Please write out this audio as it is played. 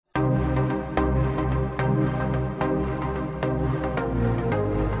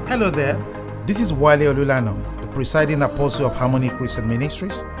Hello there, this is Wale Olulano, the presiding apostle of Harmony Christian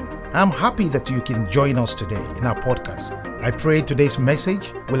Ministries. I'm happy that you can join us today in our podcast. I pray today's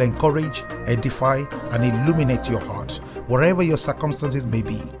message will encourage, edify, and illuminate your heart, wherever your circumstances may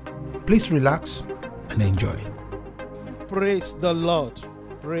be. Please relax and enjoy. Praise the Lord.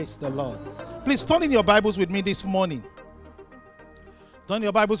 Praise the Lord. Please turn in your Bibles with me this morning. Turn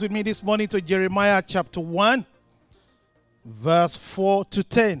your Bibles with me this morning to Jeremiah chapter 1. Verse 4 to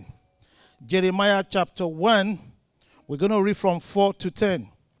 10. Jeremiah chapter 1. We're going to read from 4 to 10.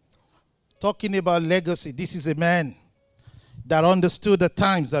 Talking about legacy. This is a man that understood the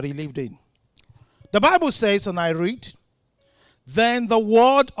times that he lived in. The Bible says, and I read, "Then the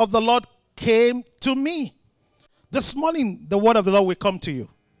word of the Lord came to me." This morning, the word of the Lord will come to you.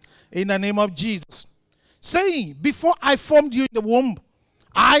 In the name of Jesus. Saying, "Before I formed you in the womb,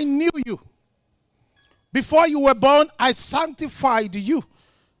 I knew you. Before you were born, I sanctified you."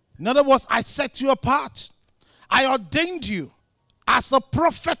 In other words, I set you apart. I ordained you as a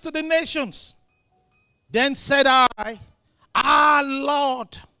prophet to the nations. Then said I,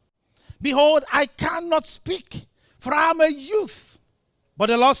 Lord, behold, I cannot speak, for I am a youth. But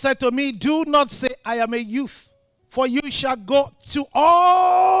the Lord said to me, "Do not say I am a youth, for you shall go to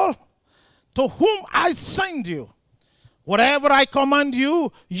all to whom I send you. Whatever I command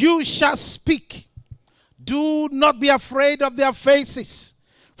you, you shall speak. Do not be afraid of their faces,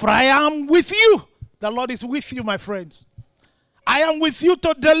 for I am with you." The Lord is with you, my friends. "I am with you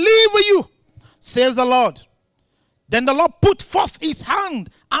to deliver you, says the Lord." Then the Lord put forth his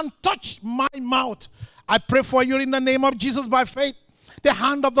hand and touched my mouth. I pray for you in the name of Jesus by faith. The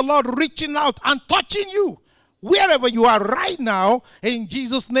hand of the Lord reaching out and touching you wherever you are right now in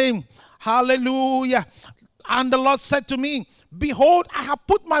Jesus' name. Hallelujah. And the Lord said to me, "Behold, I have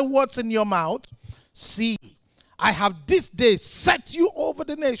put my words in your mouth. See, I have this day set you over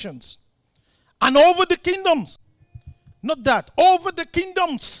the nations and over the kingdoms." Not that, over the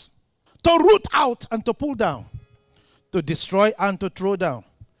kingdoms, to root out and to pull down, to destroy and to throw down,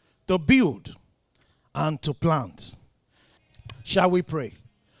 to build and to plant. Shall we pray?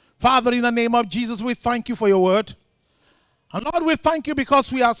 Father, in the name of Jesus, we thank you for your word. And Lord, we thank you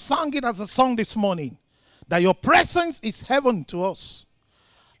because we have sung it as a song this morning, that your presence is heaven to us.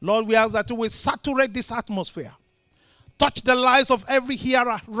 Lord, we ask that you will saturate this atmosphere. Touch the lives of every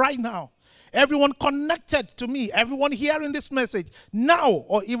hearer right now. Everyone connected to me, everyone hearing this message now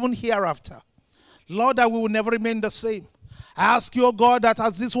or even hereafter. Lord, that we will never remain the same. I ask you, oh God, that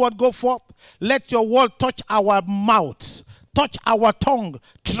as this word go forth, let your word touch our mouth, touch our tongue,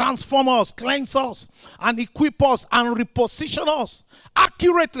 transform us, cleanse us, and equip us and reposition us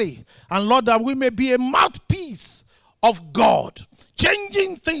accurately. And Lord, that we may be a mouthpiece of God,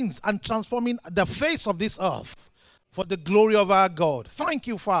 changing things and transforming the face of this earth for the glory of our God. Thank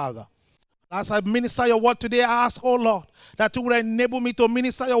you, Father. As I minister your word today, I ask, oh Lord, that you will enable me to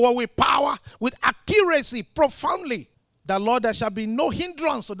minister your word with power, with accuracy, profoundly. That, Lord, there shall be no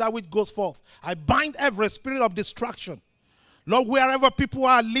hindrance to that which goes forth. I bind every spirit of distraction. Lord, wherever people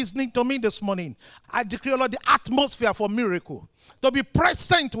are listening to me this morning, I decree, Lord, the atmosphere for miracle, to be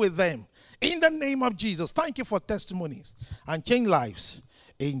present with them. In the name of Jesus, thank you for testimonies and change lives.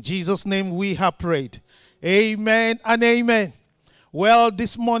 In Jesus' name we have prayed. Amen and amen. Well,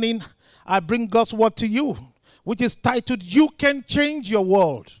 this morning I bring God's word to you, which is titled, "You Can Change Your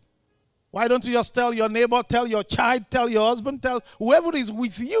World." Why don't you just tell your neighbor, tell your child, tell your husband, tell whoever is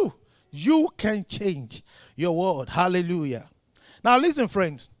with you, you can change your world. Hallelujah. Now listen,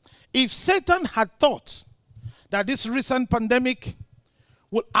 friends. If Satan had thought that this recent pandemic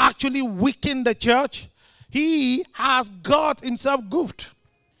would actually weaken the church, he has got himself goofed.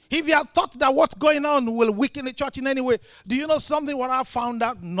 If he had thought that what's going on will weaken the church in any way, do you know something what I found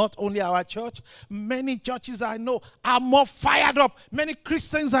out? Not only our church, many churches I know are more fired up. Many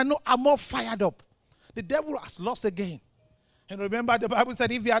Christians I know are more fired up. The devil has lost again. And remember, the Bible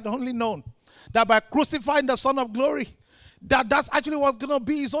said if he had only known that by crucifying the Son of Glory, that's actually what's going to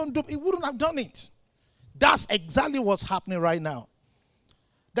be his own doom, he wouldn't have done it. That's exactly what's happening right now.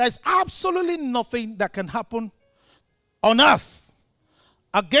 There's absolutely nothing that can happen on earth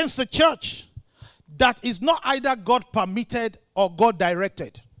against the church that is not either God permitted or God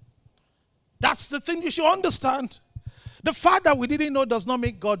directed. That's the thing you should understand. The fact that we didn't know does not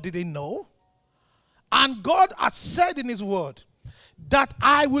mean God didn't know. And God has said in his word that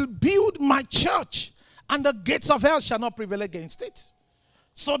I will build my church and the gates of hell shall not prevail against it.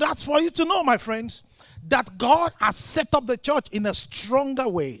 So that's for you to know, my friends, that God has set up the church in a stronger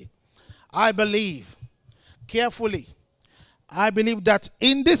way. I believe, carefully, I believe that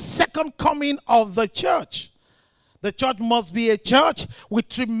in this second coming of the church, The church must be a church with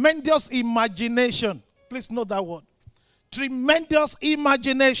tremendous imagination. Please note that word. Tremendous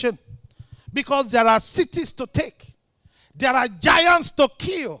imagination. Because there are cities to take. There are giants to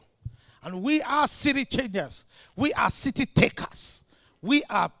kill. And we are city changers. We are city takers. We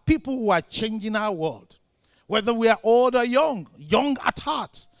are people who are changing our world. Whether we are old or young at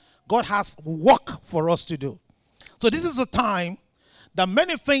heart, God has work for us to do. So this is a time that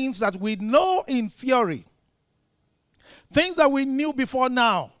many things that we know in theory, things that we knew before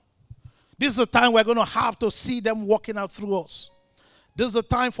now, this is a time we're going to have to see them working out through us. This is a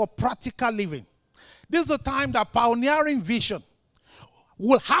time for practical living. This is a time that pioneering vision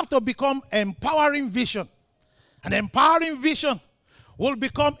will have to become empowering vision. An empowering vision will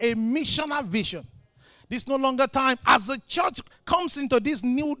become a missional vision. This is no longer time. As the church comes into this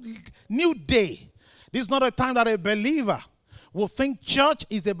new day, this is not a time that a believer will think church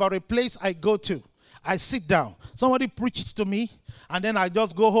is about a place I go to. I sit down. Somebody preaches to me, and then I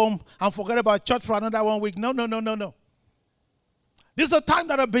just go home and forget about church for another 1 week. No. This is a time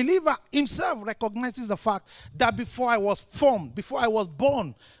that a believer himself recognizes the fact that before I was formed, before I was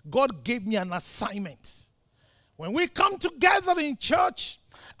born, God gave me an assignment. When we come together in church,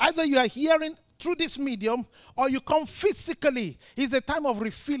 either you are hearing through this medium or you come physically, it's a time of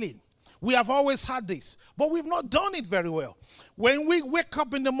refilling. We have always had this, but we've not done it very well. When we wake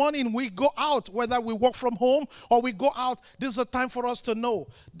up in the morning, we go out, whether we work from home or we go out, this is a time for us to know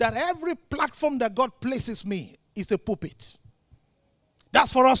that every platform that God places me is a pulpit.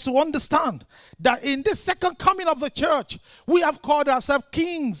 That's for us to understand that in this second coming of the church, we have called ourselves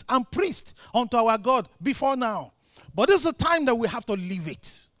kings and priests unto our God before now. But this is a time that we have to live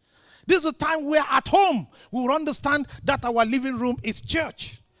it. This is a time where at home we will understand that our living room is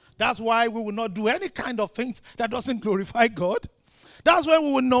church. That's why we will not do any kind of things that doesn't glorify God. That's when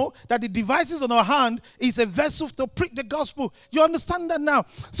we will know that the devices on our hand is a vessel to preach the gospel. You understand that now?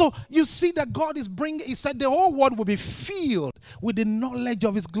 So you see that God is bringing, he said the whole world will be filled with the knowledge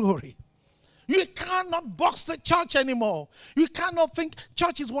of his glory. You cannot box the church anymore. You cannot think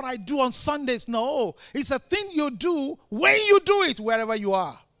church is what I do on Sundays. No, it's a thing you do when you do it wherever you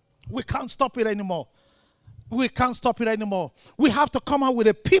are. We can't stop it anymore. We can't stop it anymore. We have to come out with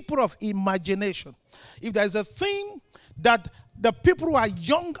a people of imagination. If there's a thing that the people who are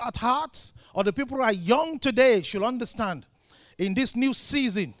young at heart or the people who are young today should understand in this new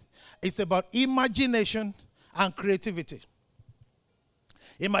season, it's about imagination and creativity.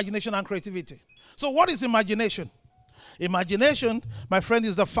 Imagination and creativity. So what is imagination? Imagination, my friend,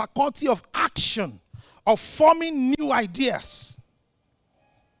 is the faculty of action, of forming new ideas,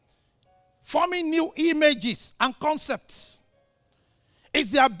 forming new images and concepts.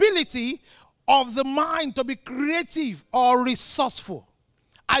 It's the ability of the mind to be creative or resourceful.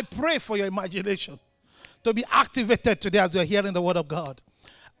 I pray for your imagination to be activated today as you're hearing the word of God.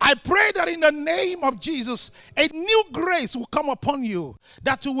 I pray that in the name of Jesus, a new grace will come upon you,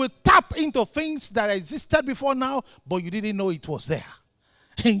 that you will tap into things that existed before now, but you didn't know it was there.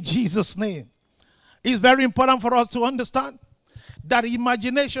 In Jesus' name. It's very important for us to understand that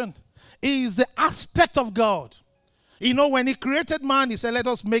imagination is the aspect of God. You know, when he created man, he said, let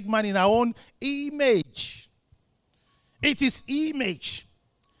us make man in our own image. It is image.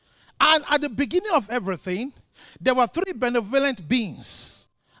 And at the beginning of everything, there were three benevolent beings.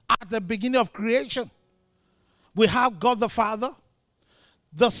 At the beginning of creation, we have God the Father,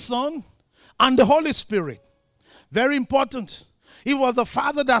 the Son, and the Holy Spirit. Very important. It was the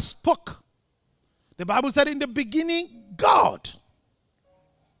Father that spoke. The Bible said in the beginning, God.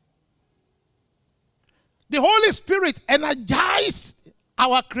 The Holy Spirit energized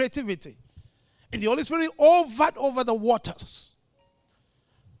our creativity. And the Holy Spirit hovered over the waters.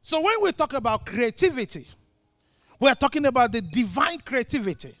 So when we talk about creativity, we are talking about the divine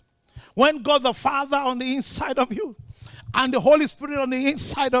creativity. When God the Father on the inside of you, and the Holy Spirit on the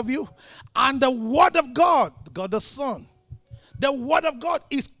inside of you, and the Word of God, God the Son, the Word of God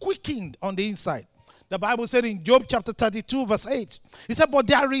is quickened on the inside. The Bible said in Job chapter 32 verse 8, he said, but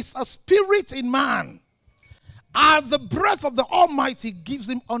there is a spirit in man, and the breath of the Almighty gives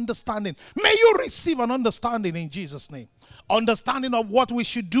him understanding. May you receive an understanding in Jesus' name. Understanding of what we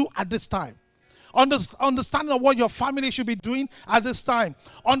should do at this time. Understanding of what your family should be doing at this time.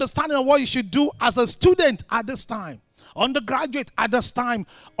 Understanding of what you should do as a student at this time. Undergraduate at this time.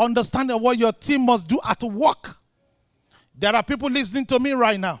 Understanding of what your team must do at work. There are people listening to me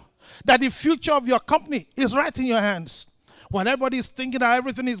right now that the future of your company is right in your hands. When everybody is thinking that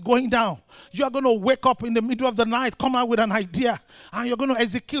everything is going down, you are going to wake up in the middle of the night, come out with an idea, and you're going to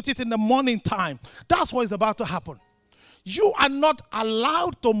execute it in the morning time. That's what is about to happen. You are not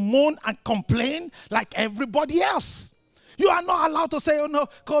allowed to moan and complain like everybody else. You are not allowed to say, oh no,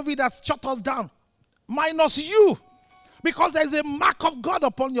 COVID has shut us down. Minus you. Because there is a mark of God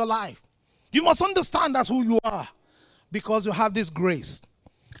upon your life. You must understand that's who you are. Because you have this grace.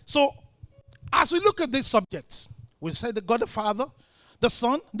 So, as we look at these subjects, we say the God the Father, the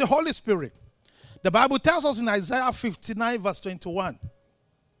Son, the Holy Spirit. The Bible tells us in Isaiah 59 verse 21.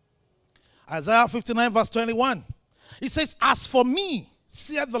 Isaiah 59 verse 21. It says, as for me,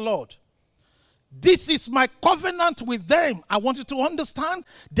 saith the Lord, this is my covenant with them. I want you to understand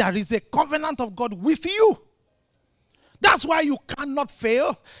there is a covenant of God with you. That's why you cannot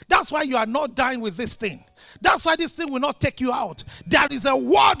fail. That's why you are not dying with this thing. That's why this thing will not take you out. There is a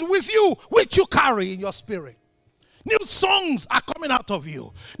word with you which you carry in your spirit. New songs are coming out of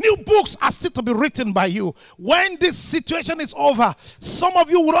you. New books are still to be written by you. When this situation is over, some of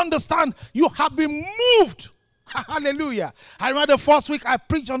you will understand you have been moved. Hallelujah. I remember the first week I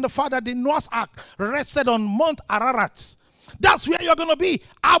preached on the fact that the Noah's Ark rested on Mount Ararat. That's where you're going to be,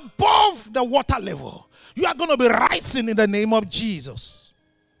 above the water level. You are going to be rising in the name of Jesus.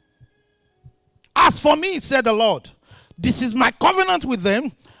 As for me, said the Lord, this is my covenant with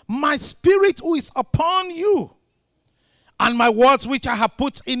them, my spirit who is upon you, and my words which I have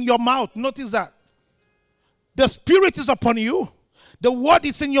put in your mouth. Notice that. The spirit is upon you. The word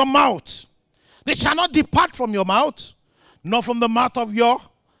is in your mouth. They shall not depart from your mouth, nor from the mouth of your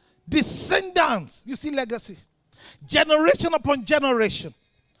descendants. You see legacy. Generation upon generation.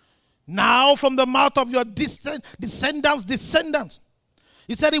 Now from the mouth of your descendants.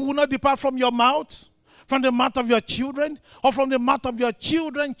 He said it will not depart from your mouth, from the mouth of your children, or from the mouth of your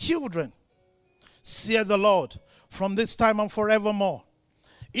children. Saith the Lord, from this time and forevermore.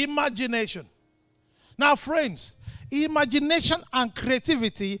 Imagination. Now, friends, imagination and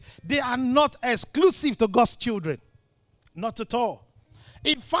creativity, they are not exclusive to God's children. Not at all.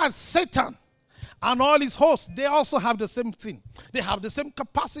 In fact, Satan and all his hosts, they also have the same thing. They have the same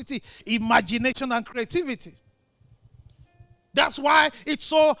capacity, imagination and creativity. That's why it's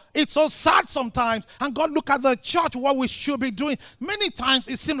so sad sometimes. And God look at the church, what we should be doing. Many times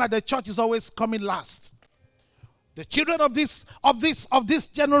it seems like the church is always coming last. The children of this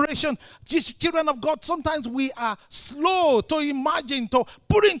generation, children of God, sometimes we are slow to imagine, to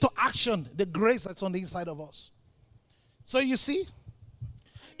put into action the grace that's on the inside of us. So you see,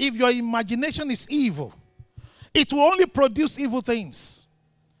 if your imagination is evil, it will only produce evil things.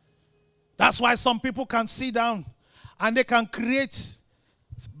 That's why some people can sit down and they can create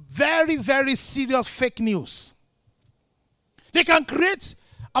very, very serious fake news. They can create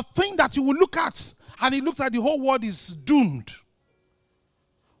a thing that you will look at and it looks like the whole world is doomed.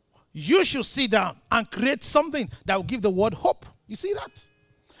 You should sit down and create something that will give the world hope. You see that?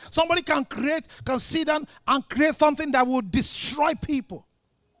 Somebody can sit down and create something that will destroy people.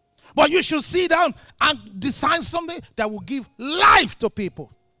 But you should sit down and design something that will give life to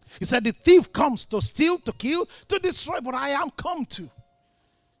people. He said, the thief comes to steal, to kill, to destroy, but I am come to.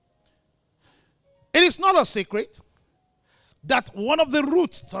 It is not a secret that one of the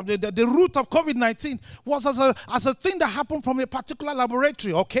roots, the root of COVID-19 was as a thing that happened from a particular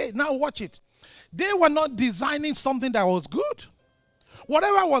laboratory. Okay, now watch it. They were not designing something that was good.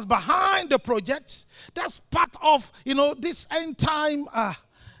 Whatever was behind the project, that's part of, this end time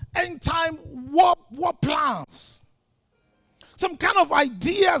war plans. Some kind of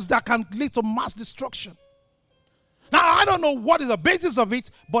ideas that can lead to mass destruction. Now, I don't know what is the basis of it,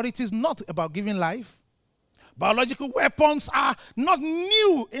 but it is not about giving life. Biological weapons are not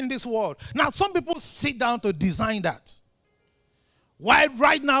new in this world. Now, some people sit down to design that. While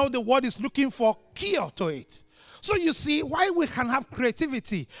right now, the world is looking for cure to it. So you see, why we can have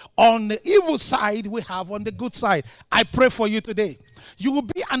creativity on the evil side, we have on the good side. I pray for you today. You will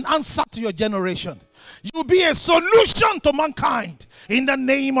be an answer to your generation. You will be a solution to mankind in the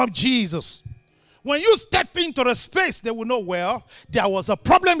name of Jesus. When you step into the space, they will know, well, there was a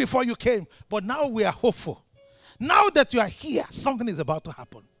problem before you came, but now we are hopeful. Now that you are here, something is about to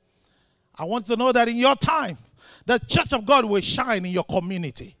happen. I want to know that in your time, the church of God will shine in your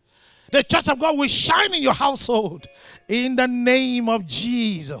community. The church of God will shine in your household in the name of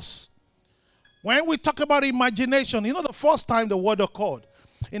Jesus. When we talk about imagination, the first time the word occurred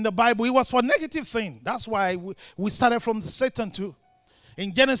in the Bible, it was for negative thing. That's why we started from Satan too.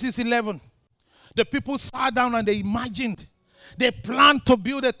 In Genesis 11, the people sat down and they imagined. They planned to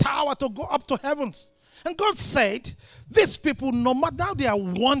build a tower to go up to heavens. And God said, these people, no matter how they are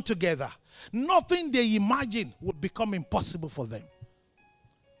one together, nothing they imagine would become impossible for them.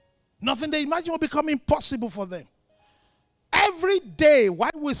 Nothing they imagine will become impossible for them. Every day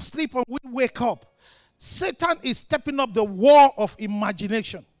while we sleep and we wake up, Satan is stepping up the war of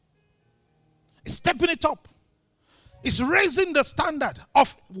imagination. He's stepping it up. He's raising the standard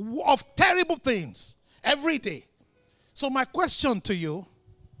of terrible things every day. So my question to you,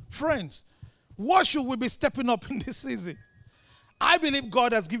 friends, what should we be stepping up in this season? I believe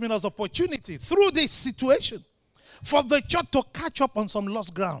God has given us opportunity through this situation for the church to catch up on some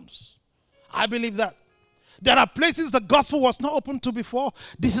lost grounds. I believe that. There are places the gospel was not open to before.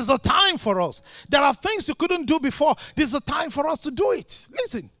 This is a time for us. There are things you couldn't do before. This is a time for us to do it.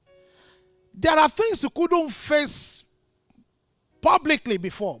 Listen. There are things you couldn't face publicly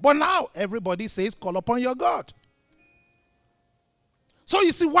before. But now everybody says, call upon your God. So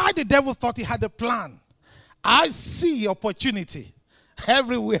you see why the devil thought he had a plan. I see opportunity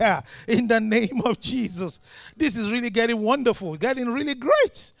everywhere in the name of Jesus. This is really getting wonderful, getting really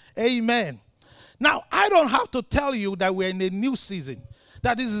great. Amen. Now, I don't have to tell you that we're in a new season,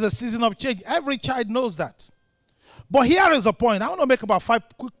 that this is a season of change. Every child knows that. But here is a point. I want to make about 5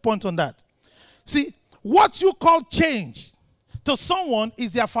 quick points on that. See, what you call change to someone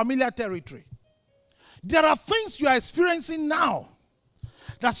is their familiar territory. There are things you are experiencing now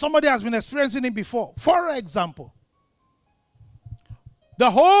that somebody has been experiencing it before. For example, the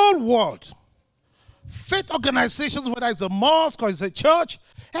whole world, faith organizations, whether it's a mosque or it's a church,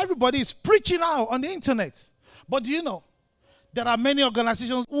 everybody is preaching out on the internet. But do you know, there are many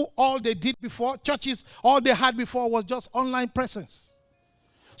organizations who all they did before, churches, all they had before was just online presence.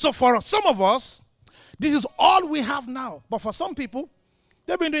 So for some of us, this is all we have now. But for some people,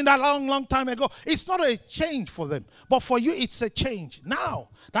 they've been doing that long time ago. It's not a change for them. But for you, it's a change. Now,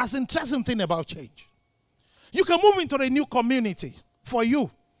 that's the interesting thing about change. You can move into a new community. For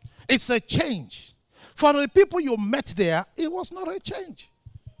you, it's a change. For the people you met there, it was not a change.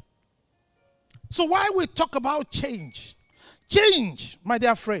 So why we talk about change? Change, my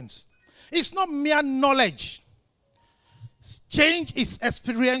dear friends, it's not mere knowledge. Change is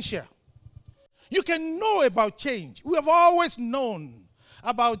experiential. You can know about change. We have always known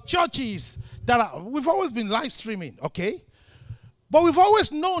about churches we've always been live streaming, okay? But we've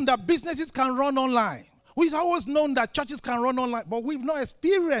always known that businesses can run online. We've always known that churches can run online, but we've not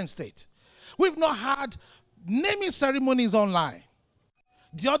experienced it. We've not had naming ceremonies online.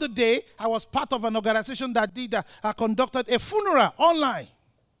 The other day, I was part of an organization that conducted a funeral online.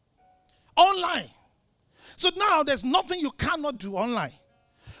 Online. So now there's nothing you cannot do online.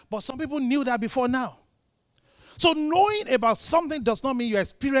 But some people knew that before now. So knowing about something does not mean you're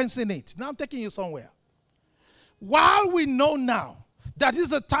experiencing it. Now I'm taking you somewhere. While we know now that this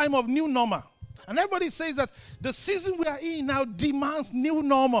is a time of new normal, and everybody says that the season we are in now demands new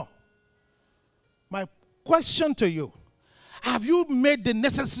normal. My question to you, have you made the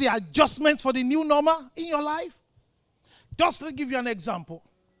necessary adjustments for the new normal in your life? Just to give you an example.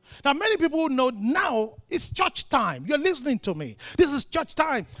 Now, many people know now it's church time. You're listening to me. This is church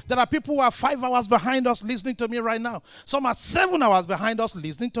time. There are people who are 5 hours behind us listening to me right now. Some are 7 hours behind us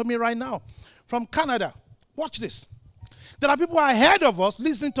listening to me right now. From Canada. Watch this. There are people ahead of us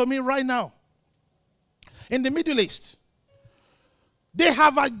listening to me right now. In the Middle East. They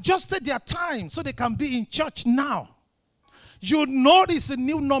have adjusted their time so they can be in church now. You know it's a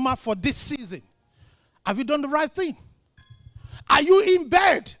new normal for this season. Have you done the right thing? Are you in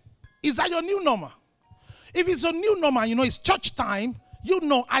bed? Is that your new normal? If it's a new normal, you know it's church time, you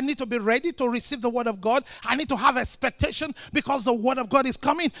know I need to be ready to receive the word of God. I need to have expectation because the word of God is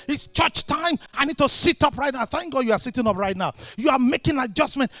coming. It's church time. I need to sit up right now. Thank God you are sitting up right now. You are making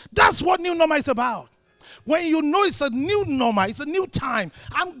adjustment. That's what new normal is about. When you know it's a new normal, it's a new time.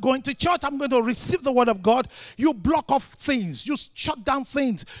 I'm going to church. I'm going to receive the word of God. You block off things. You shut down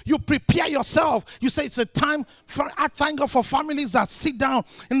things. You prepare yourself. You say it's a time for, I thank God for families that sit down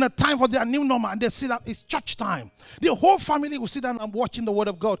in the time for their new normal and they sit down. It's church time. The whole family will sit down and watching the word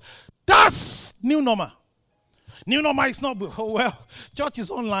of God. That's new normal. New normal is not, oh, well, church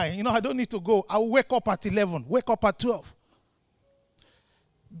is online. You know, I don't need to go. I'll wake up at 11, wake up at 12.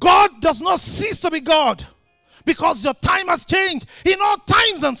 God does not cease to be God because your time has changed. In all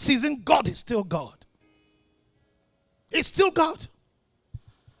times and seasons, God is still God. It's still God.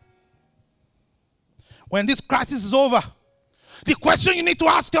 When this crisis is over, the question you need to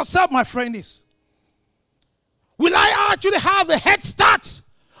ask yourself, my friend, is, will I actually have a head start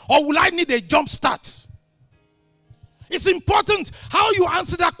or will I need a jump start? It's important. How you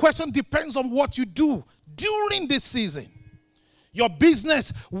answer that question depends on what you do during this season. Your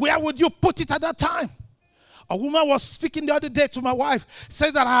business, where would you put it at that time? A woman was speaking the other day to my wife,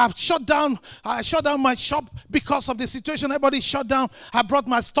 said that I shut down my shop because of the situation. Everybody shut down. I brought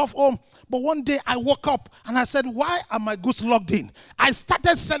my stuff home. But one day I woke up and I said, why are my goods logged in? I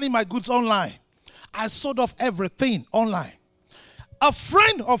started selling my goods online. I sold off everything online. A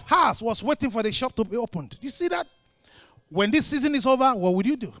friend of hers was waiting for the shop to be opened. You see that? When this season is over, what would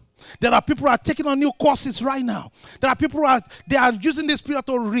you do? There are people who are taking on new courses right now. There are people who are using this period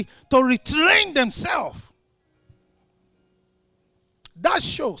to retrain themselves. That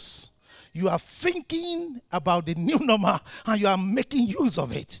shows you are thinking about the new normal and you are making use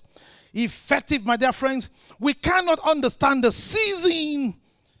of it. Effective, my dear friends. We cannot understand the season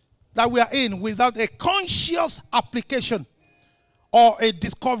that we are in without a conscious application or a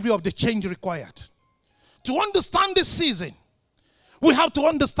discovery of the change required. To understand this season, we have to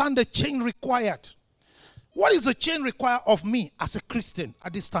understand the change required. What is the change required of me as a Christian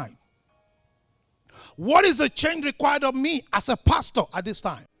at this time? What is the change required of me as a pastor at this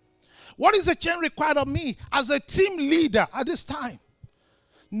time? What is the change required of me as a team leader at this time?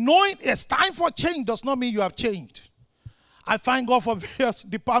 Knowing it's time for change does not mean you have changed. I thank God for various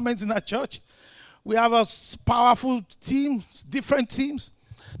departments in our church. We have a powerful team, different teams.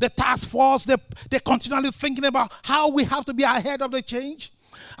 The task force, they're continually thinking about how we have to be ahead of the change.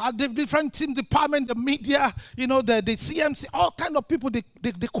 The different team department, the media, the CMC, all kind of people,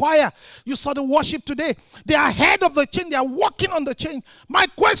 the choir. You saw the worship today. They are ahead of the change. They are working on the change. My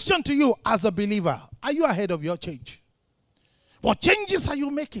question to you as a believer, are you ahead of your change? What changes are you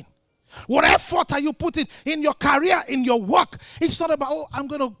making? What effort are you putting in your career, in your work? It's not about, I'm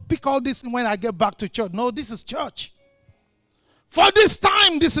going to pick all this when I get back to church. No, this is church. For this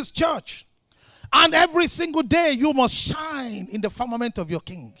time, this is church. And every single day, you must shine in the firmament of your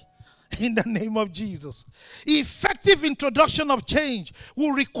King. In the name of Jesus. Effective introduction of change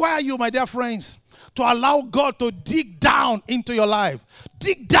will require you, my dear friends, to allow God to dig down into your life.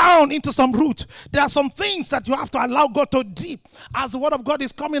 Dig down into some root. There are some things that you have to allow God to dig. As the word of God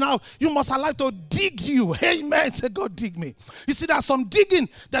is coming out, you must allow to dig you. Amen. Say, God, dig me. You see, there's some digging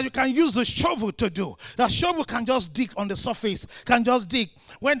that you can use the shovel to do. The shovel can just dig on the surface, can just dig.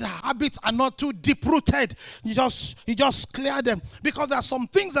 When the habits are not too deep-rooted, you just clear them. Because there are some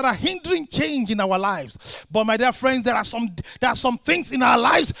things that are hindering change in our lives. But my dear friends, there are some things in our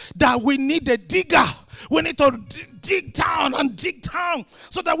lives that we need a digger. We need to dig down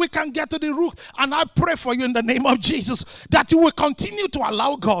so that we can get to the root. And I pray for you in the name of Jesus that you will continue to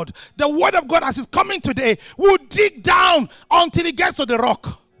allow God. The word of God as it's coming today will dig down until it gets to the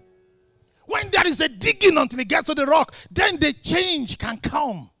rock. When there is a digging until it gets to the rock, then the change can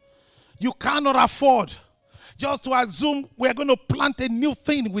come. You cannot afford just to assume we're going to plant a new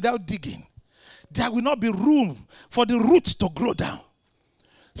thing without digging. There will not be room for the roots to grow down.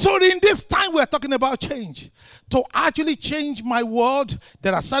 So in this time we're talking about change. To actually change my world,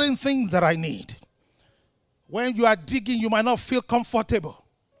 there are certain things that I need. When you are digging, you might not feel comfortable.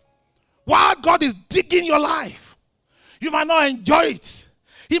 While God is digging your life, you might not enjoy it.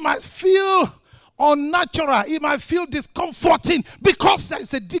 It might feel unnatural. It might feel discomforting because there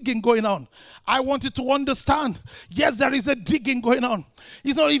is a digging going on. I want you to understand, yes, there is a digging going on.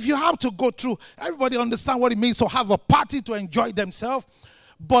 If you have to go through, everybody understand what it means to have a party to enjoy themselves.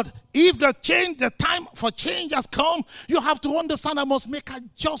 But if the time for change has come, you have to understand I must make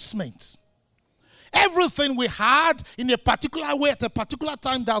adjustments. Everything we had in a particular way at a particular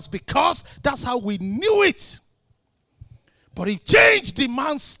time, that's because that's how we knew it. But if change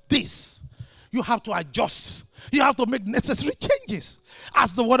demands this, you have to adjust. You have to make necessary changes.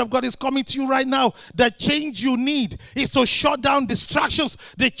 As the word of God is coming to you right now, the change you need is to shut down distractions.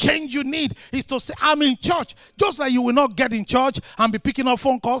 The change you need is to say, I'm in church. Just like you will not get in church and be picking up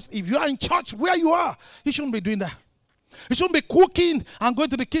phone calls. If you are in church where you are, you shouldn't be doing that. You shouldn't be cooking and going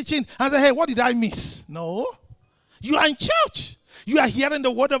to the kitchen and say, hey, what did I miss? No. You are in church. You are hearing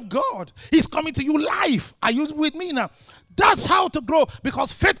the word of God. It's coming to you live. Are you with me now? That's how to grow,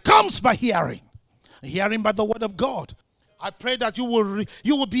 because faith comes by hearing. Hearing by the word of God. I pray that you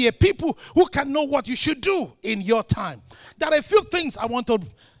will be a people who can know what you should do in your time. There are a few things I want to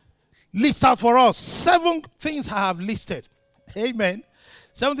list out for us. 7 things I have listed. Amen.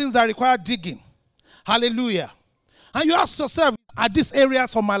 7 things that require digging. Hallelujah. And you ask yourself, are these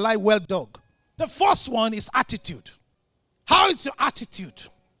areas of my life well dug? The first one is attitude. How is your attitude?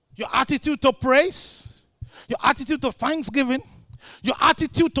 Your attitude to praise, your attitude to thanksgiving, your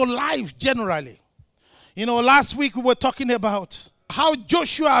attitude to life generally. Last week we were talking about how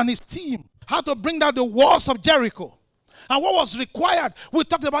Joshua and his team had to bring down the walls of Jericho. And what was required, we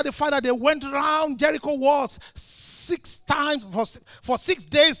talked about the fact that they went around Jericho walls 6 times for 6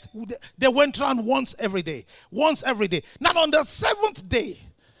 days. They went around once every day. Now on the 7th day,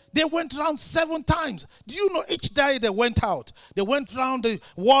 they went around 7 times. Do you know each day they went out? They went around the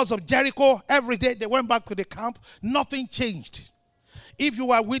walls of Jericho every day. They went back to the camp. Nothing changed. If you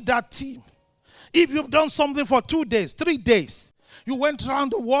were with that team, If you've done something for 2 days, 3 days, you went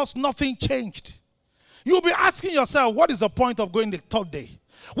around the walls, nothing changed. You'll be asking yourself, what is the point of going the 3rd day?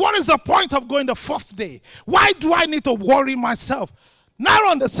 What is the point of going the 4th day? Why do I need to worry myself? Now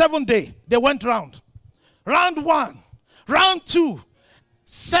on the 7th day, they went round. Round 1, round 2,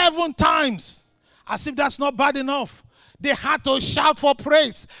 7 times. As if that's not bad enough. They had to shout for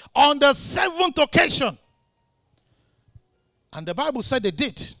praise on the 7th occasion. And the Bible said they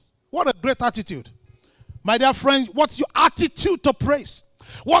did. What a great attitude. My dear friend, what's your attitude to praise?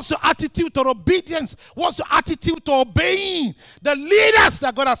 What's your attitude to obedience? What's your attitude to obeying the leaders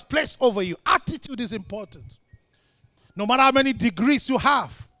that God has placed over you? Attitude is important. No matter how many degrees you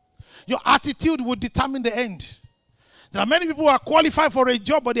have, your attitude will determine the end. There are many people who are qualified for a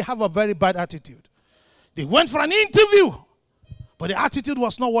job, but they have a very bad attitude. They went for an interview, but the attitude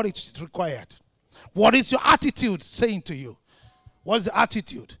was not what it required. What is your attitude saying to you? What is the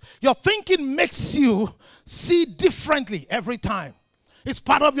attitude? Your thinking makes you see differently every time. It's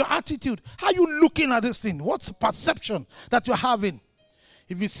part of your attitude. How are you looking at this thing? What's the perception that you're having?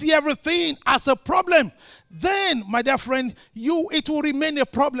 If you see everything as a problem, then, my dear friend, it will remain a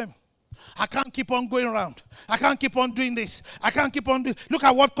problem. I can't keep on going around. I can't keep on doing this. I can't keep on doing. Look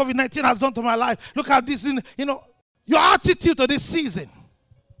at what COVID-19 has done to my life. Look at this. Your attitude to this season.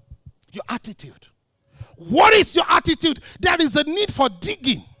 Your attitude. What is your attitude? There is a need for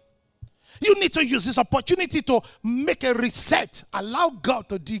digging. You need to use this opportunity to make a reset. Allow God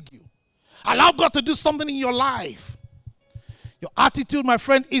to dig you. Allow God to do something in your life. Your attitude, my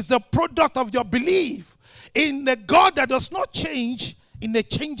friend, is the product of your belief in the God that does not change in a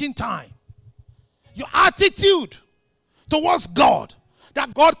changing time. Your attitude towards God,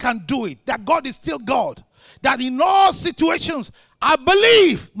 that God can do it, that God is still God, that in all situations, I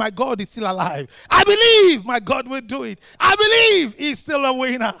believe my God is still alive. I believe my God will do it. I believe he's still a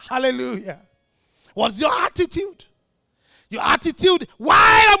winner. Hallelujah. What's your attitude? Your attitude, while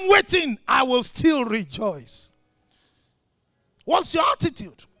I'm waiting, I will still rejoice. What's your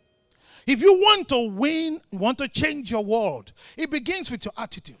attitude? If you want to win, you want to change your world, it begins with your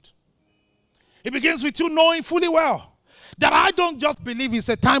attitude. It begins with you knowing fully well that I don't just believe it's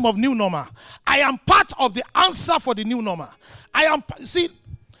a time of new normal. I am part of the answer for the new normal.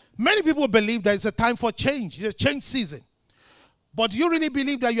 Many people believe that it's a time for change. It's a change season. But do you really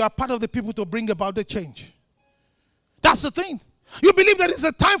believe that you are part of the people to bring about the change? That's the thing. You believe that it's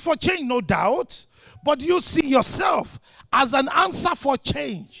a time for change, no doubt. But you see yourself as an answer for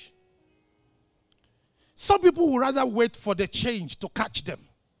change. Some people would rather wait for the change to catch them.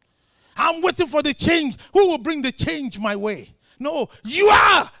 I'm waiting for the change. Who will bring the change my way? No, you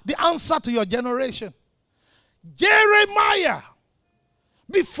are the answer to your generation. Jeremiah,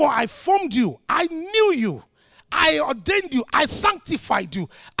 before I formed you, I knew you. I ordained you. I sanctified you.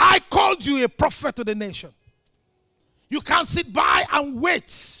 I called you a prophet to the nation. You can't sit by and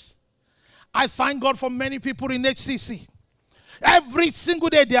wait. I thank God for many people in HCC. Every single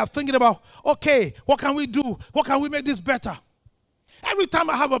day they are thinking about, okay, what can we do? What can we make this better? Every time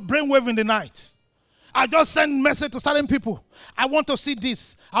I have a brainwave in the night, I just send message to certain people. I want to see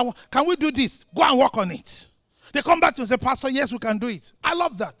this. Can we do this? Go and work on it. They come back to me and say, Pastor, yes, we can do it. I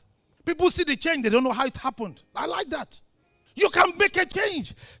love that. People see the change. They don't know how it happened. I like that. You can make a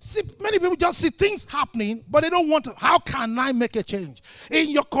change. See, many people just see things happening, but they don't want to. How can I make a change? In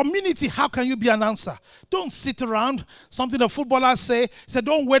your community, how can you be an answer? Don't sit around. Something the footballers say,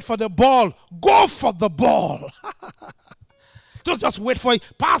 don't wait for the ball. Go for the ball. Don't just wait for it.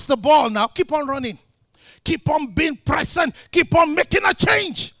 Pass the ball now. Keep on running. Keep on being present. Keep on making a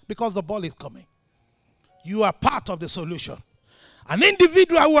change because the ball is coming. You are part of the solution. An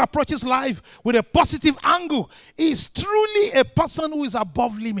individual who approaches life with a positive angle is truly a person who is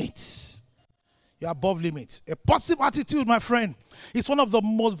above limits. You're above limits. A positive attitude, my friend, is one of the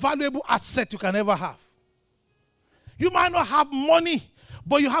most valuable assets you can ever have. You might not have money,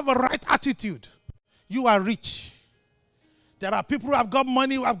 but you have a right attitude. You are rich. There are people who have got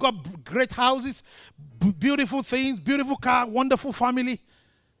money, who have got great houses, beautiful things, beautiful car, wonderful family,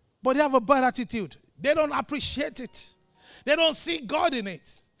 but they have a bad attitude. They don't appreciate it. They don't see God in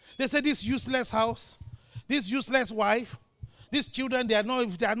it. They say this useless house, this useless wife, these children, they are not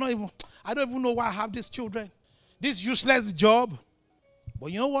even, I don't even know why I have these children. This useless job.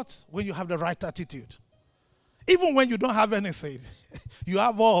 But you know what? When you have the right attitude, even when you don't have anything, you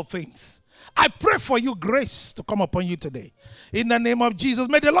have all things. I pray for you grace to come upon you today. In the name of Jesus,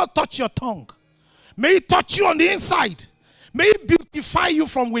 may the Lord touch your tongue. May He touch you on the inside. May He beautify you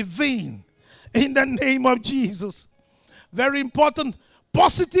from within. In the name of Jesus. Very important.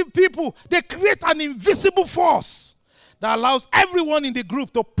 Positive people, they create an invisible force that allows everyone in the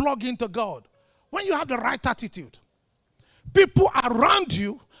group to plug into God. When you have the right attitude, people around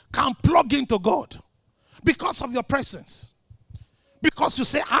you can plug into God because of your presence. Because you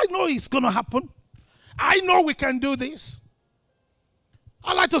say, I know it's going to happen. I know we can do this.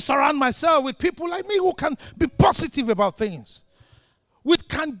 I like to surround myself with people like me who can be positive about things. With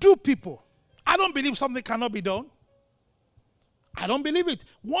can-do people. I don't believe something cannot be done. I don't believe it.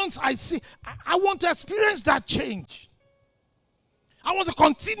 Once I see, I want to experience that change. I want to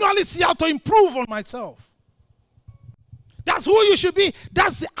continually see how to improve on myself. That's who you should be.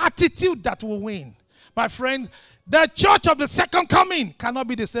 That's the attitude that will win. My friend, the church of the second coming cannot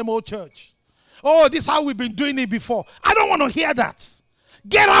be the same old church. Oh, this is how we've been doing it before. I don't want to hear that.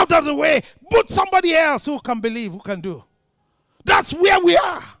 Get out of the way. Put somebody else who can believe, who can do. That's where we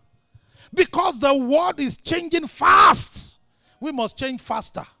are. Because the world is changing fast. We must change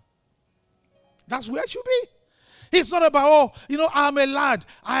faster. That's where it should be. It's not about, I'm a lad.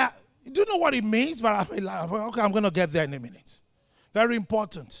 Do you know what it means? But I'm a lad. Okay, I'm going to get there in a minute. Very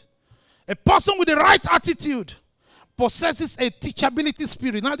important. A person with the right attitude possesses a teachability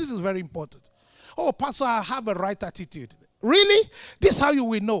spirit. Now, this is very important. Oh, Pastor, I have a right attitude. Really? This is how you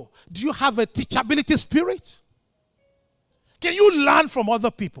will know. Do you have a teachability spirit? Can you learn from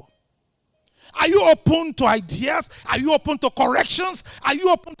other people? Are you open to ideas? Are you open to corrections? Are you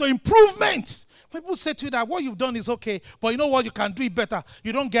open to improvements? People say to you that what you've done is okay, but you know what, you can do it better.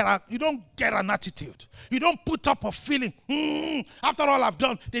 You don't get an attitude. You don't put up a feeling. After all I've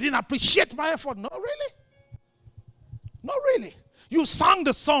done, they didn't appreciate my effort. No, really. Not really. You sang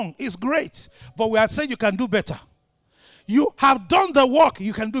the song, it's great, but we are saying you can do better. You have done the work,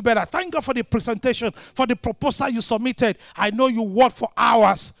 you can do better. Thank God for the presentation, for the proposal you submitted. I know you worked for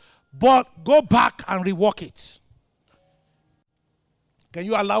hours, but go back and rework it. Can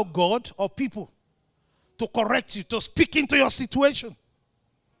you allow God or people to correct you, to speak into your situation?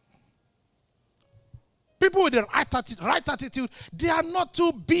 People with the right attitude, they are not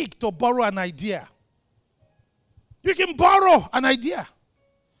too big to borrow an idea. You can borrow an idea.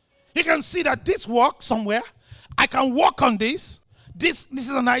 You can see that this works somewhere. I can work on this. This is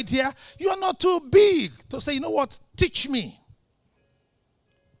an idea. You are not too big to say, you know what, teach me.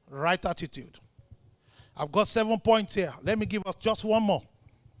 Right attitude. I've got 7 points here. Let me give us just one more.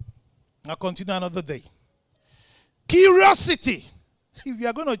 I'll continue another day. Curiosity. If you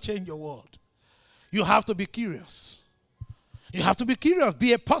are going to change your world, you have to be curious. You have to be curious.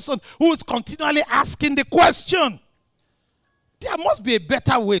 Be a person who is continually asking the question. There must be a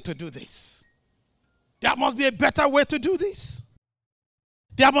better way to do this. There must be a better way to do this.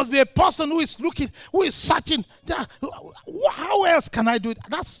 There must be a person who is looking, who is searching. How else can I do it?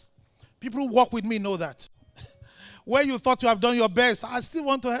 People who work with me know that. Where you thought you have done your best, I still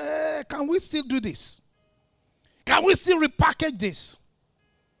want to, can we still do this? Can we still repackage this?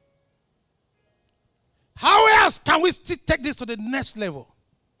 How else can we still take this to the next level?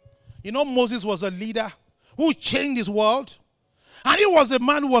 You know, Moses was a leader who changed his world. And he was a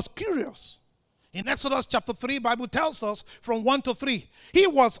man who was curious. In Exodus chapter 3, Bible tells us from 1 to 3, he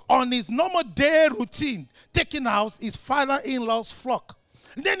was on his normal day routine, taking out his father-in-law's flock.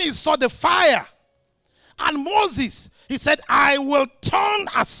 And then he saw the fire. And Moses, he said, I will turn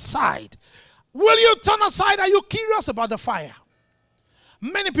aside. Will you turn aside? Are you curious about the fire?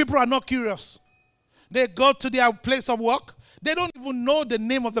 Many people are not curious. They go to their place of work. They don't even know the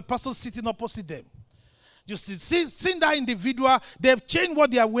name of the person sitting opposite them. You see that individual, they've changed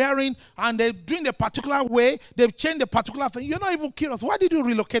what they are wearing, and they're doing a particular way. They've changed a particular thing. You're not even curious. Why did you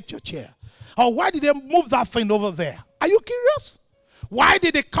relocate your chair? Or why did they move that thing over there? Are you curious? Why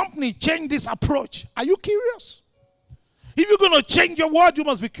did the company change this approach? Are you curious? If you're going to change your world, you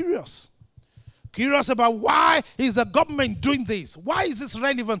must be curious. Curious about why is the government doing this? Why is this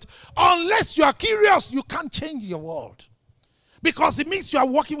relevant? Unless you are curious, you can't change your world. Because it means you are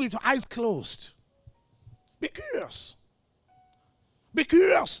walking with your eyes closed. Be curious. Be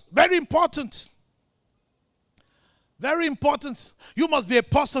curious. Very important. Very important. You must be a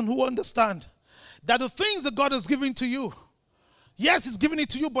person who understands that the things that God has given to you, yes, He's given it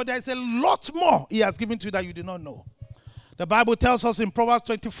to you, but there's a lot more He has given to you that you do not know. The Bible tells us in Proverbs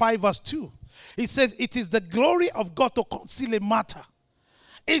 25 verse 2, it says, it is the glory of God to conceal a matter.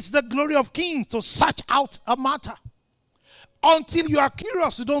 It's the glory of kings to search out a matter. Until you are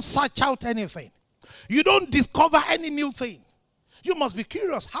curious, you don't search out anything. You don't discover any new thing. You must be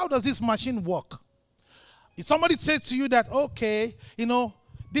curious. How does this machine work? If somebody says to you that, okay,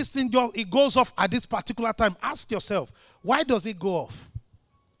 this thing, it goes off at this particular time, ask yourself, why does it go off?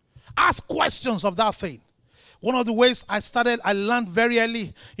 Ask questions of that thing. One of the ways I learned very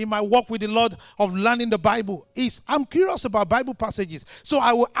early in my walk with the Lord of learning the Bible is I'm curious about Bible passages. So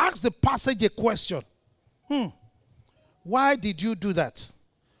I will ask the passage a question. Why did you do that?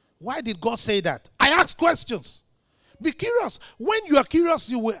 Why did God say that? I ask questions. Be curious. When you are curious,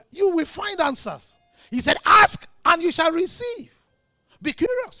 you will find answers. He said, ask and you shall receive. Be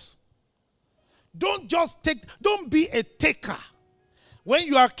curious. Don't be a taker. When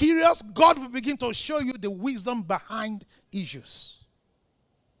you are curious, God will begin to show you the wisdom behind issues.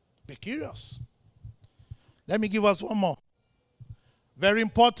 Be curious. Let me give us one more. Very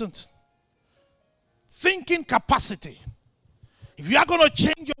important. Thinking capacity. If you are going to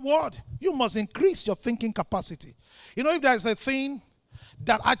change your world, you must increase your thinking capacity. You know, if there's a thing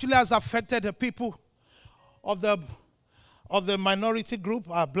that actually has affected the people of the minority group,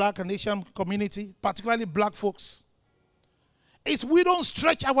 our Black and Asian community, particularly Black folks, is we don't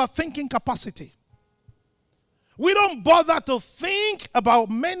stretch our thinking capacity. We don't bother to think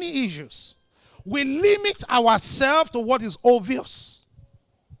about many issues. We limit ourselves to what is obvious.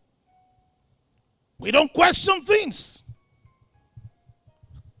 We don't question things.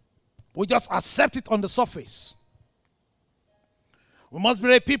 We just accept it on the surface. We must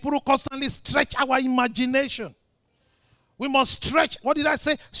be a people who constantly stretch our imagination. We must stretch, what did I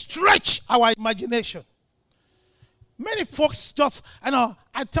say? Stretch our imagination. Many folks just,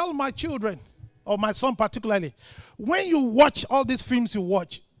 I tell my children, or my son particularly, when you watch all these films you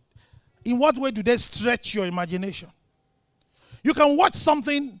watch, in what way do they stretch your imagination? You can watch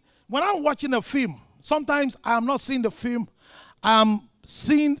something, when I'm watching a film, sometimes I'm not seeing the film, I'm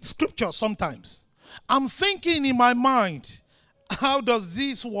seeing scripture sometimes. I'm thinking in my mind, how does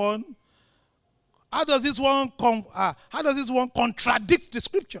this one contradict the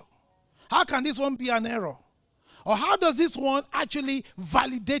scripture? How can this one be an error? Or how does this one actually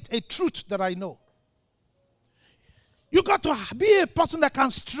validate a truth that I know? You got to be a person that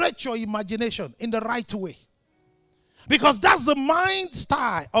can stretch your imagination in the right way. Because that's the mind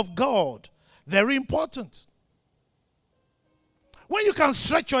style of God. Very important. When you can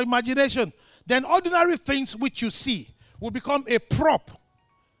stretch your imagination, then ordinary things which you see will become a prop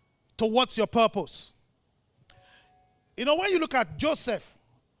towards your purpose. You know, when you look at Joseph,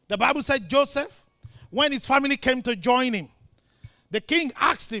 the Bible said Joseph, when his family came to join him, the king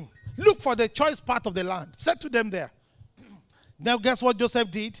asked him, look for the choice part of the land. Said to them there. Now guess what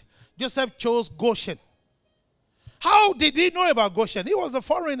Joseph did? Joseph chose Goshen. How did he know about Goshen? He was a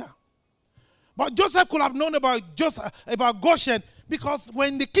foreigner. But Joseph could have known about Goshen because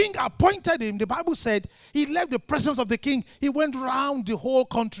when the king appointed him, the Bible said he left the presence of the king. He went around the whole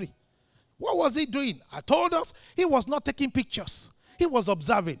country. What was he doing? I told us he was not taking pictures. He was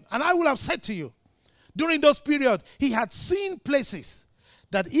observing. And I would have said to you, during those periods, he had seen places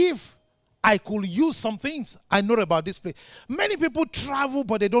that if I could use some things, I know about this place. Many people travel,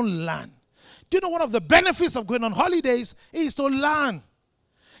 but they don't learn. Do you know one of the benefits of going on holidays is to learn?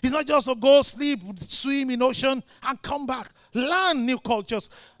 It's not just to go sleep, swim in ocean, and come back. Learn new cultures.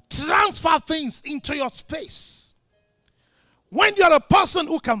 Transfer things into your space. When you're a person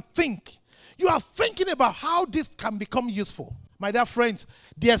who can think, you are thinking about how this can become useful. My dear friends,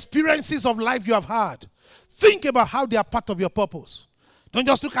 the experiences of life you have had, think about how they are part of your purpose. Don't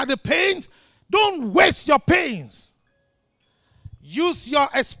just look at the pains. Don't waste your pains. Use your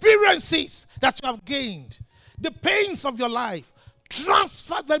experiences that you have gained, the pains of your life,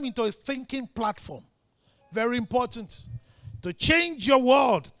 transfer them into a thinking platform. Very important. To change your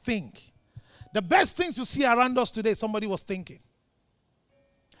world, think. The best things you see around us today, somebody was thinking.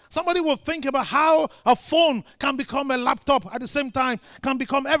 Somebody will think about how a phone can become a laptop at the same time, can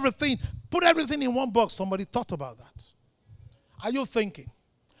become everything. Put everything in one box. Somebody thought about that. Are you thinking?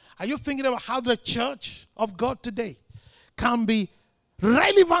 Are you thinking about how the church of God today can be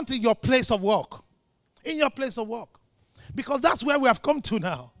relevant in your place of work? In your place of work. Because that's where we have come to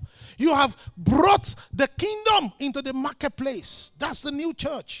now. You have brought the kingdom into the marketplace. That's the new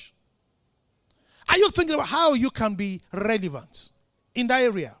church. Are you thinking about how you can be relevant in that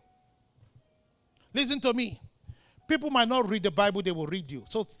area? Listen to me. People might not read the Bible, they will read you.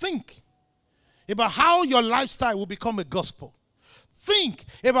 So think about how your lifestyle will become a gospel. Think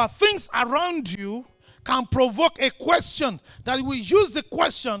about things around you can provoke a question that will use the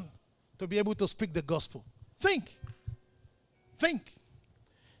question to be able to speak the gospel. Think. Think.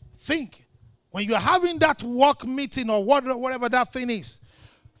 Think. When you are having that work meeting or whatever that thing is,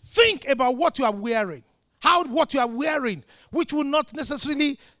 think about what you are wearing. How what you are wearing, which will not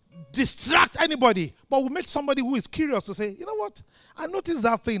necessarily distract anybody, but will make somebody who is curious to say, you know what? I noticed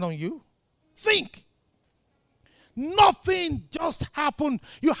that thing on you. Think. Nothing just happened.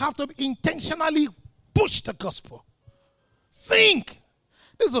 You have to intentionally Push the gospel. Think.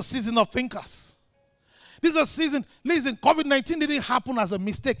 This is a season of thinkers. This is a season. Listen, COVID-19 didn't happen as a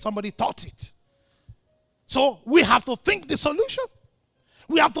mistake. Somebody thought it. So we have to think the solution.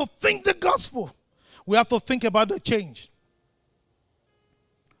 We have to think the gospel. We have to think about the change.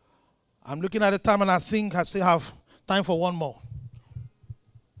 I'm looking at the time and I think I still have time for one more.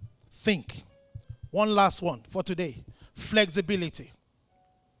 Think. One last one for today. Flexibility.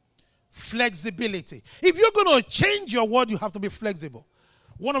 Flexibility. If you're going to change your word, you have to be flexible.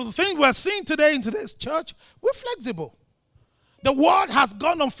 One of the things we're seeing today in today's church, we're flexible. The world has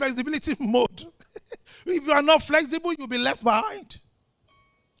gone on flexibility mode. If you are not flexible, you'll be left behind.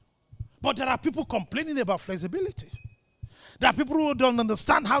 But there are people complaining about flexibility. There are people who don't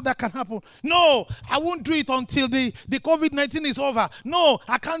understand how that can happen. No, I won't do it until the COVID-19 is over. No,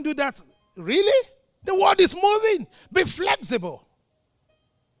 I can't do that. Really? The world is moving. Be flexible.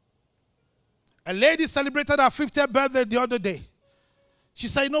 A lady celebrated her 50th birthday the other day. She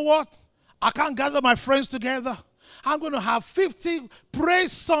said, you know what? I can't gather my friends together. I'm going to have 50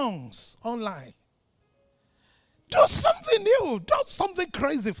 praise songs online. Do something new. Do something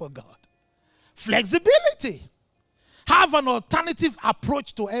crazy for God. Flexibility. Have an alternative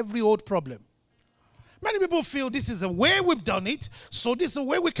approach to every old problem. Many people feel this is the way we've done it, so this is the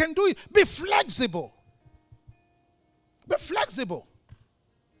way we can do it. Be flexible. Be flexible.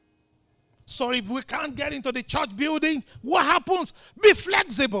 So if we can't get into the church building, what happens? Be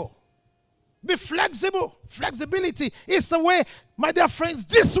flexible. Be flexible. Flexibility is the way, my dear friends,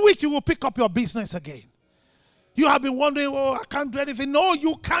 this week you will pick up your business again. You have been wondering, oh, I can't do anything. No,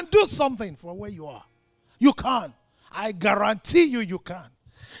 you can do something from where you are. You can. I guarantee you can.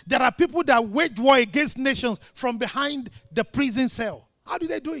 There are people that wage war against nations from behind the prison cell. How do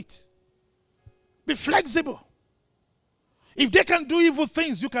they do it? Be flexible. If they can do evil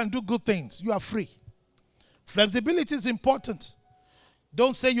things, you can do good things. You are free. Flexibility is important.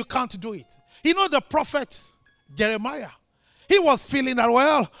 Don't say you can't do it. You know the prophet Jeremiah, he was feeling that,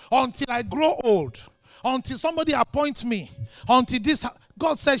 well, until I grow old, until somebody appoints me, until this,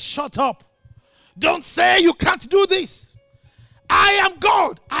 God says, shut up. Don't say you can't do this. I am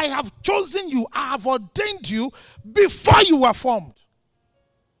God. I have chosen you. I have ordained you before you were formed.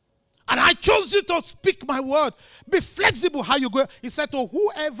 And I chose you to speak my word. Be flexible how you go. He said to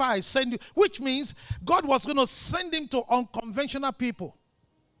whoever I send you, which means God was going to send him to unconventional people.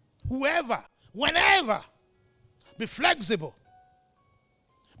 Whoever, whenever. Be flexible.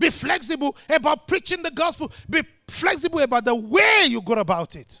 Be flexible about preaching the gospel. Be flexible about the way you go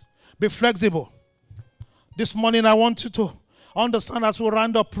about it. Be flexible. This morning I want you to understand as we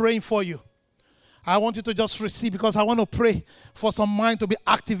round up praying for you. I want you to just receive, because I want to pray for some mind to be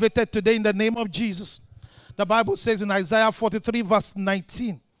activated today in the name of Jesus. The Bible says in Isaiah 43 verse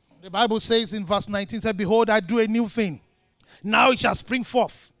 19. The Bible says in verse 19, said, behold, I do a new thing. Now it shall spring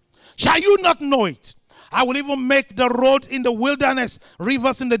forth. Shall you not know it? I will even make the road in the wilderness,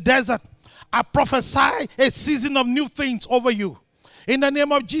 rivers in the desert. I prophesy a season of new things over you. In the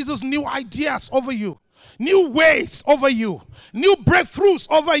name of Jesus, new ideas over you. New ways over you. New breakthroughs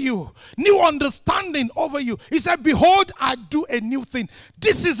over you. New understanding over you. He said, behold, I do a new thing.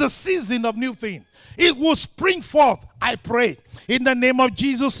 This is a season of new thing. It will spring forth, I pray. In the name of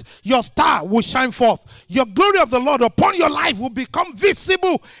Jesus, your star will shine forth. Your glory of the Lord upon your life will become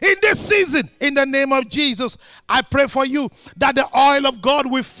visible in this season. In the name of Jesus, I pray for you that the oil of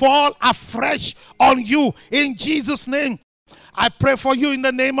God will fall afresh on you. In Jesus' name, I pray for you in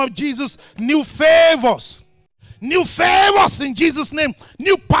the name of Jesus, new favors. New favors in Jesus' name.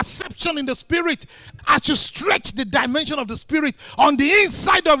 New perception in the spirit. As you stretch the dimension of the spirit on the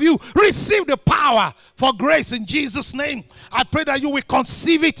inside of you, receive the power for grace in Jesus' name. I pray that you will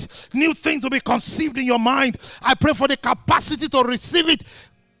conceive it. New things will be conceived in your mind. I pray for the capacity to receive it.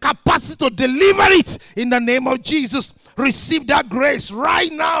 Capacity to deliver it in the name of Jesus. Receive that grace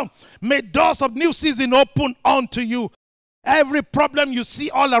right now. May doors of new season open unto you. Every problem you see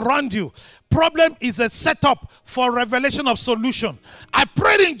all around you, problem is a setup for revelation of solution. I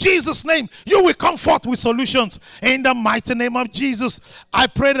pray in Jesus' name, you will come forth with solutions. In the mighty name of Jesus, I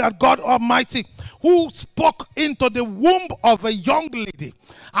pray that God Almighty, who spoke into the womb of a young lady,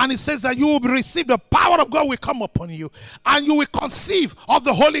 and it says that you will receive the power of God will come upon you, and you will conceive of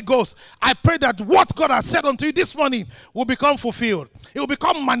the Holy Ghost. I pray that what God has said unto you this morning will become fulfilled. It will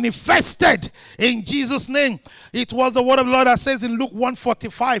become manifested in Jesus' name. It was the word of the Lord that says in Luke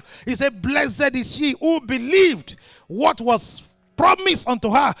 1:45, he said, blessed is she who believed what was promised unto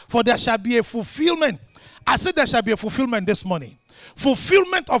her, for there shall be a fulfillment. I said there shall be a fulfillment this morning.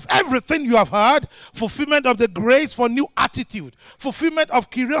 fulfillment of everything you have heard, fulfillment of the grace for new attitude, fulfillment of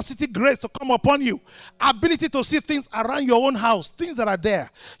curiosity grace to come upon you, ability to see things around your own house, things that are there.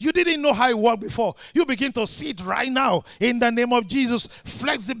 You didn't know how it worked before. You begin to see it right now in the name of Jesus.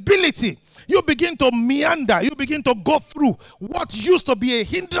 Flexibility. You begin to meander. You begin to go through what used to be a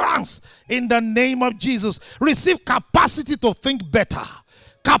hindrance in the name of Jesus. Receive capacity to think better,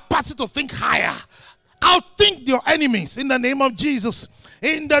 capacity to think higher. Outthink your enemies in the name of Jesus.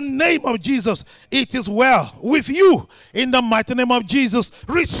 In the name of Jesus, it is well with you. In the mighty name of Jesus,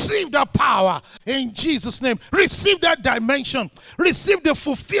 receive that power in Jesus' name. Receive that dimension. Receive the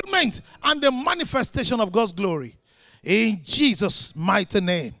fulfillment and the manifestation of God's glory. In Jesus' mighty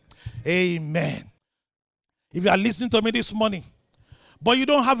name, amen. If you are listening to me this morning, but you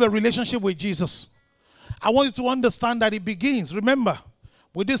don't have a relationship with Jesus, I want you to understand that it begins, remember,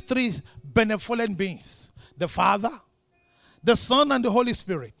 with these three benevolent beings: the Father, the Son, and the Holy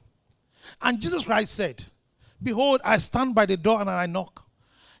Spirit. And Jesus Christ said, behold, I stand by the door and I knock.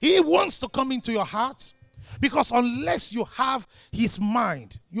 He wants to come into your heart, because unless you have his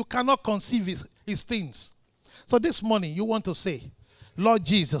mind, you cannot conceive his things. So this morning you want to say, Lord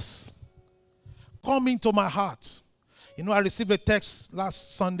Jesus, come into my heart. You know, I received a text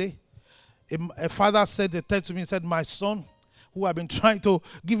last Sunday. A father said the text to me and said, my son, who I've been trying to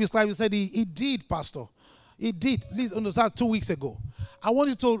give his life, he said, he did, Pastor. He did. Listen, it was 2 weeks ago. I want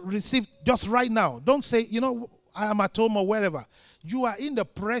you to receive just right now. Don't say, you know, I am at home or wherever. You are in the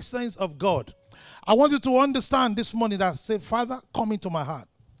presence of God. I want you to understand this morning that say, Father, come into my heart.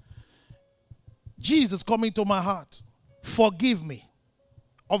 Jesus, come into my heart. Forgive me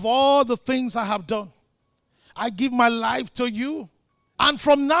of all the things I have done. I give my life to you. And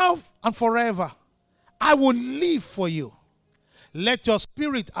from now and forever, I will live for you. Let your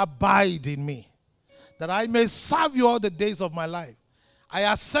spirit abide in me, that I may serve you all the days of my life. I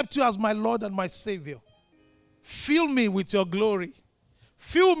accept you as my Lord and my Savior. Fill me with your glory.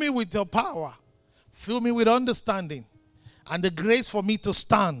 Fill me with your power. Fill me with understanding and the grace for me to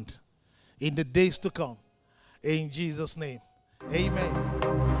stand in the days to come. In Jesus' name, amen.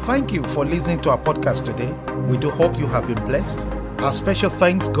 Thank you for listening to our podcast today. We do hope you have been blessed. Our special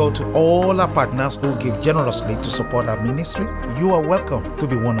thanks go to all our partners who give generously to support our ministry. You are welcome to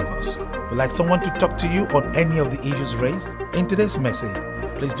be one of us. If you'd like someone to talk to you on any of the issues raised in today's message,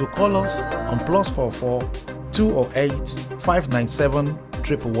 please do call us on +44 208 597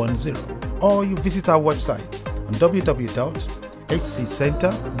 1110, or you visit our website on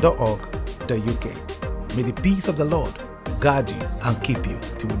www.hccenter.org.uk. May the peace of the Lord guard you and keep you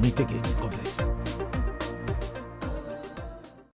till we meet again. God bless you.